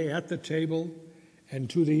the way, at the table, and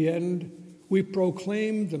to the end, we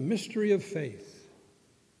proclaim the mystery of faith.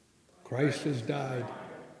 Christ has died.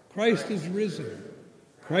 Christ is risen.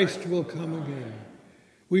 Christ will come again.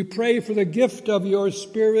 We pray for the gift of your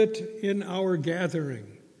Spirit in our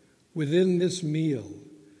gathering, within this meal,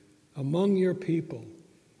 among your people,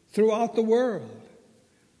 throughout the world.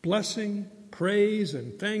 Blessing, praise,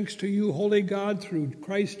 and thanks to you, Holy God, through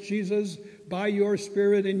Christ Jesus, by your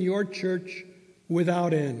Spirit in your church,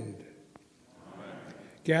 without end. Amen.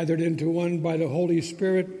 Gathered into one by the Holy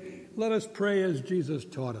Spirit, let us pray as Jesus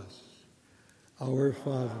taught us. Our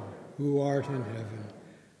Father, who art in heaven,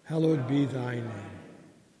 hallowed be thy name.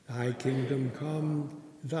 Thy kingdom come,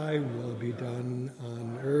 thy will be done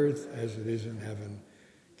on earth as it is in heaven.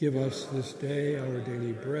 Give us this day our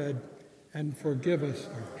daily bread, and forgive us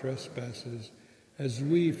our trespasses, as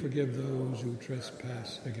we forgive those who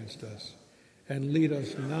trespass against us. And lead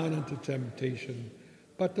us not into temptation,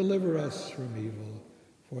 but deliver us from evil.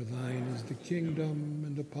 For thine is the kingdom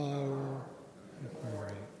and the power and the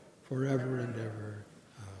glory, forever and ever.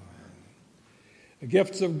 Amen. The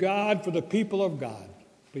gifts of God for the people of God.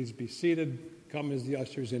 Please be seated. Come as the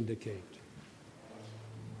ushers indicate.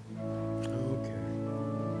 Okay.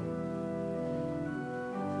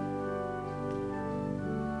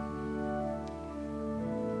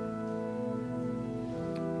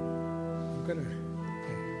 I'm gonna.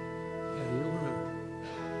 Yeah, you wanna?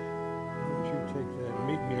 Why don't you take that?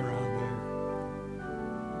 Meet me around there.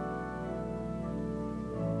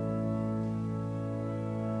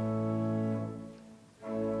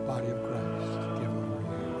 Body of Christ, given for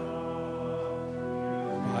you.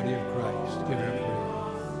 Body of Christ, given for you.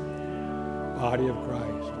 Body of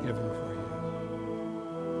Christ, given for you.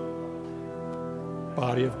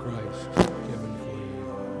 Body of Christ, given for you.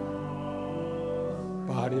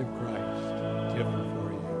 Body of Christ, given for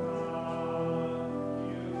you.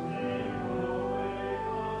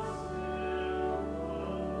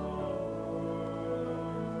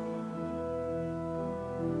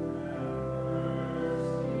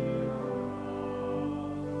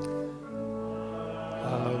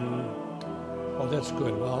 Oh, that's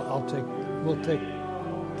good. Well,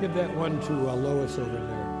 give that one to Lois over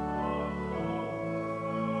there.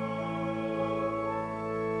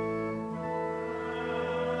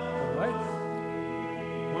 All right.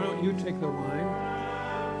 Why don't you take the wine,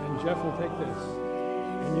 and Jeff will take this,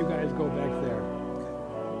 and you guys go back there.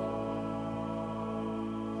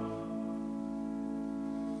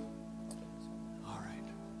 All right.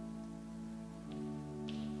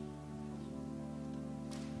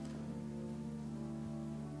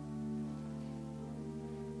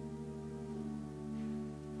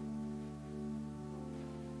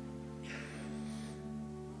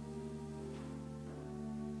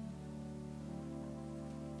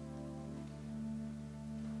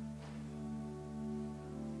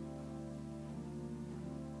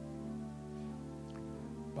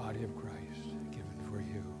 Body of Christ, given for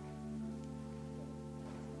you.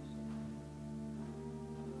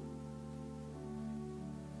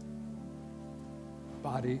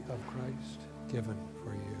 Body of Christ, given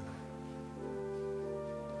for you.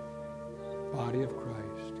 Body of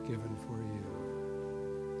Christ, given for you.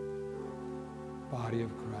 Body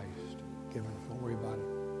of Christ, given for, don't worry about it.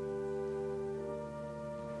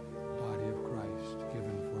 Body of Christ,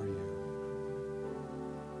 given for you.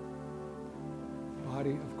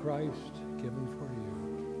 Body of Christ, given for you.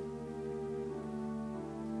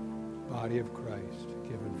 Body of Christ,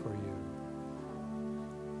 given for you.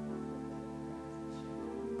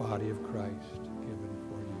 Body of Christ, given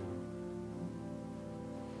for you.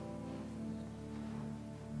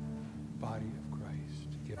 Body of Christ,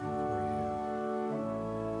 given for you.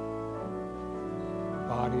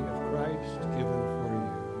 Body of Christ, given for you.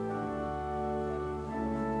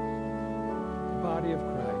 Body of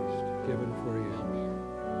Christ, given for you.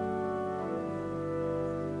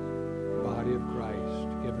 Body of Christ,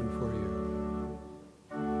 given for you.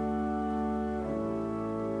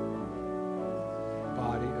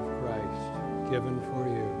 Body of Christ, given for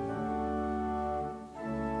you.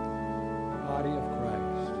 Body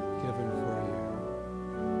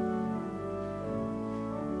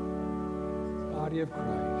of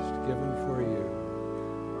Christ, given for you.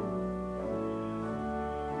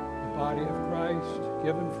 Body of Christ,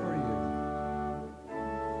 given for you.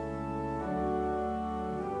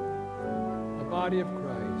 The body of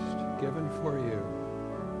Christ, given for you.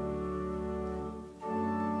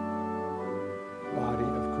 Body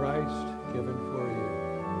of Christ, given for you. Body of Christ, given for you.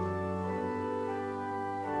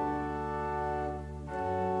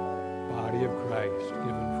 Body of Christ,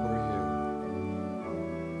 given for you.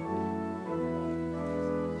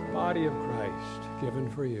 Body of Christ, given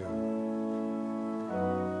for you.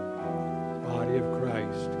 Body of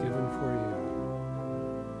Christ, given for you.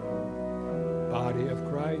 Body of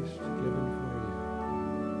Christ, given for you.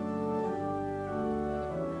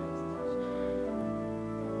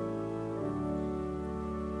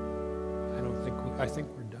 I think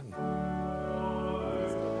we're done.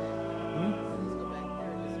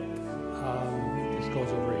 This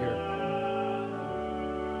goes over here.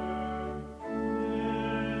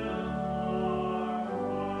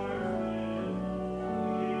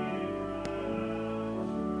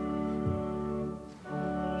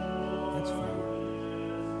 That's fine.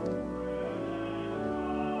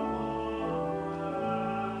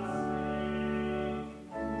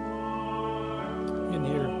 In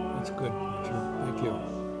here, that's good. Sure. Thank you.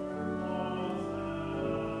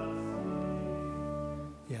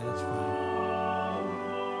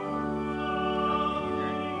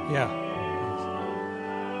 Yeah.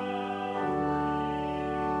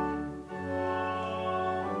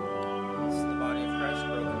 This is the body of Christ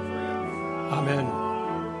broken for you. Amen.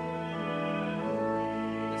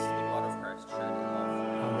 This is the blood of Christ shed in love.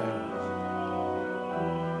 Amen.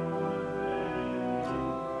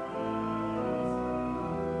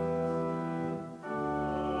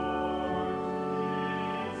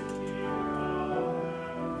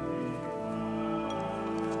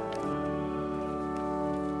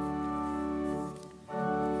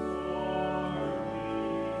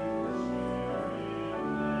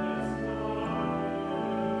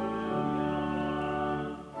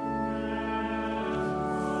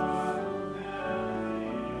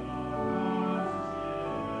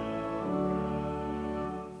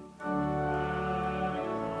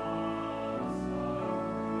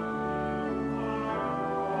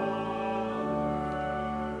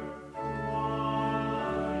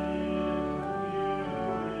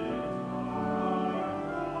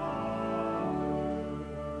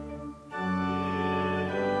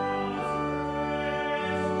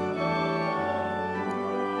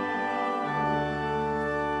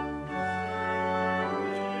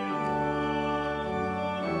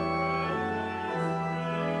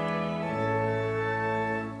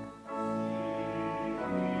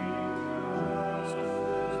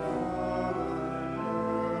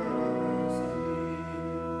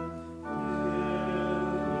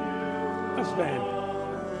 Let's stand.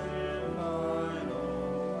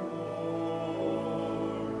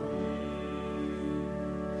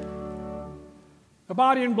 The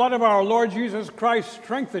body and blood of our Lord Jesus Christ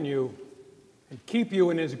strengthen you and keep you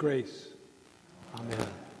in his grace. Amen.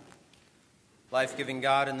 Life-giving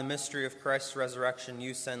God, in the mystery of Christ's resurrection,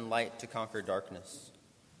 you send light to conquer darkness,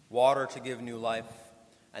 water to give new life,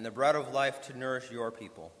 and the bread of life to nourish your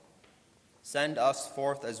people. Send us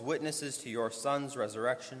forth as witnesses to your Son's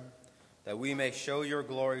resurrection, that we may show your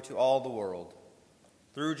glory to all the world.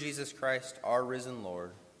 Through Jesus Christ, our risen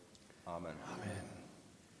Lord. Amen. Amen.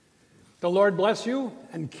 The Lord bless you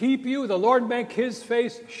and keep you. The Lord make his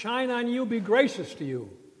face shine on you, be gracious to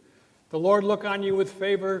you. The Lord look on you with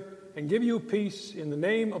favor and give you peace, in the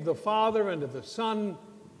name of the Father and of the Son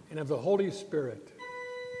and of the Holy Spirit.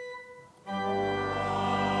 Amen.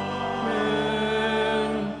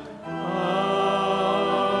 Amen.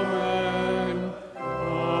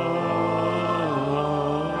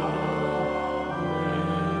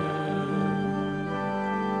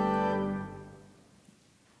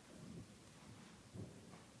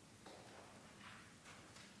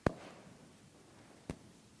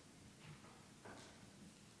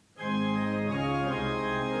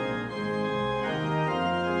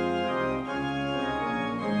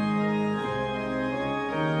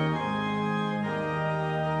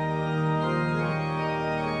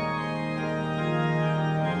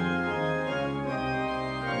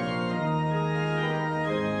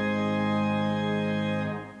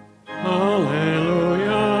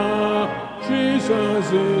 Hallelujah,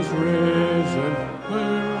 Jesus is risen,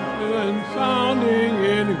 and sounding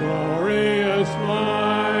in glorious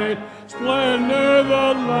light. Splendor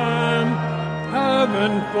the Lamb,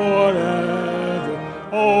 heaven forever.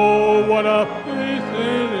 Oh, what a faith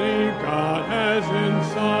in God has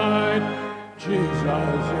inside.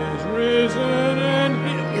 Jesus is risen and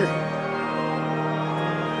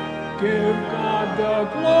give God the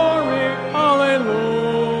glory. Hallelujah.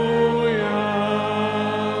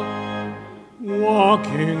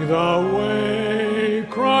 Walking the way,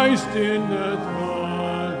 Christ in the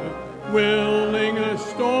Father, willing a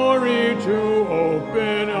story to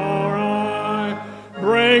open our eye,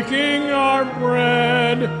 breaking our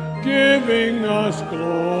bread, giving us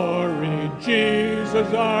glory.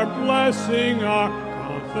 Jesus, our blessing, our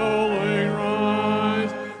consoling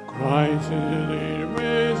rise. Christ is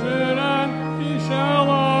risen and he shall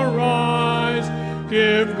arise.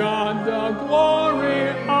 Give God the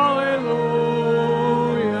glory. Hallelujah.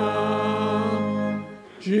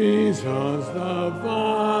 Jesus the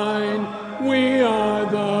vine, we are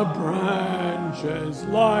the branches.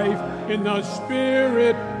 Life in the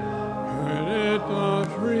Spirit, earth the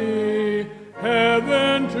tree.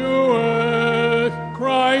 Heaven to earth,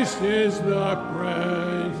 Christ is the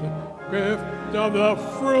present gift of the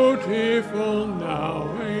fruitful now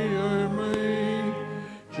hear me.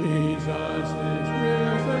 Jesus is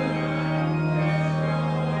risen.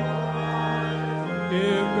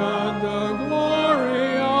 Give God the glory.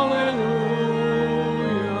 Hallelujah.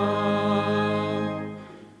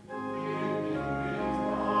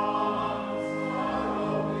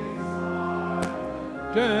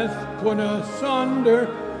 Death put asunder,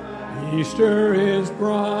 Easter is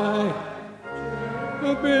bright.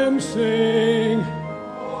 Up and sing,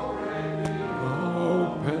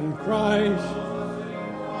 Christ.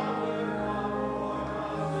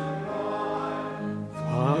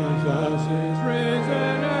 Jesus is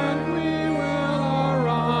risen and we will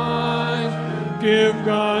arise. Give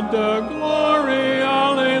God the glory,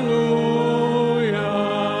 hallelujah.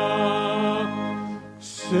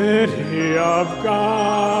 City of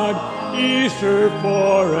God, ye serve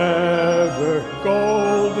forever.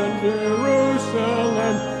 Golden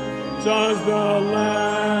Jerusalem, does the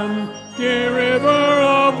Lamb. Dear river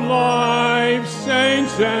of life,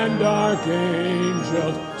 saints and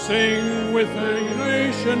archangels, sing with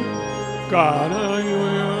elation, God I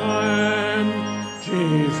am.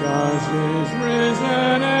 Jesus is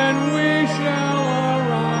risen and we shall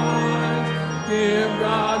arise. Give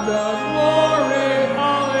God the glory,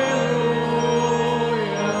 hallelujah.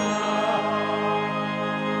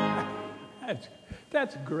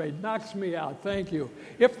 That's great. Knocks me out. Thank you.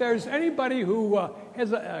 If there's anybody who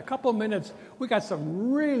has a couple minutes, we got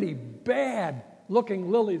some really bad-looking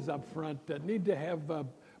lilies up front that need to have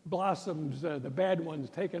blossoms, the bad ones,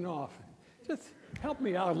 taken off. Just help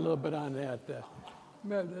me out a little bit on that.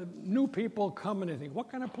 New people come and they think, what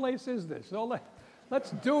kind of place is this? So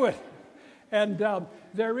let's do it. And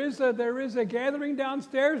there is a gathering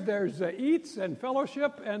downstairs. There's eats and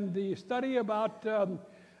fellowship and the study about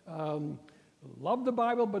love the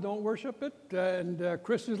Bible but don't worship it. And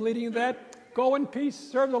Chris is leading that. Go in peace.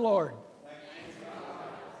 Serve the Lord.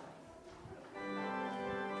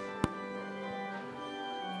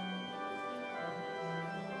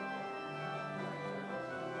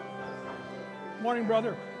 Morning,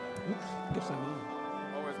 brother. Oops, guess I'm on.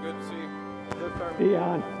 Always good to see you. Be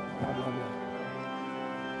on. God love you.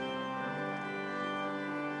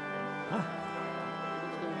 Huh?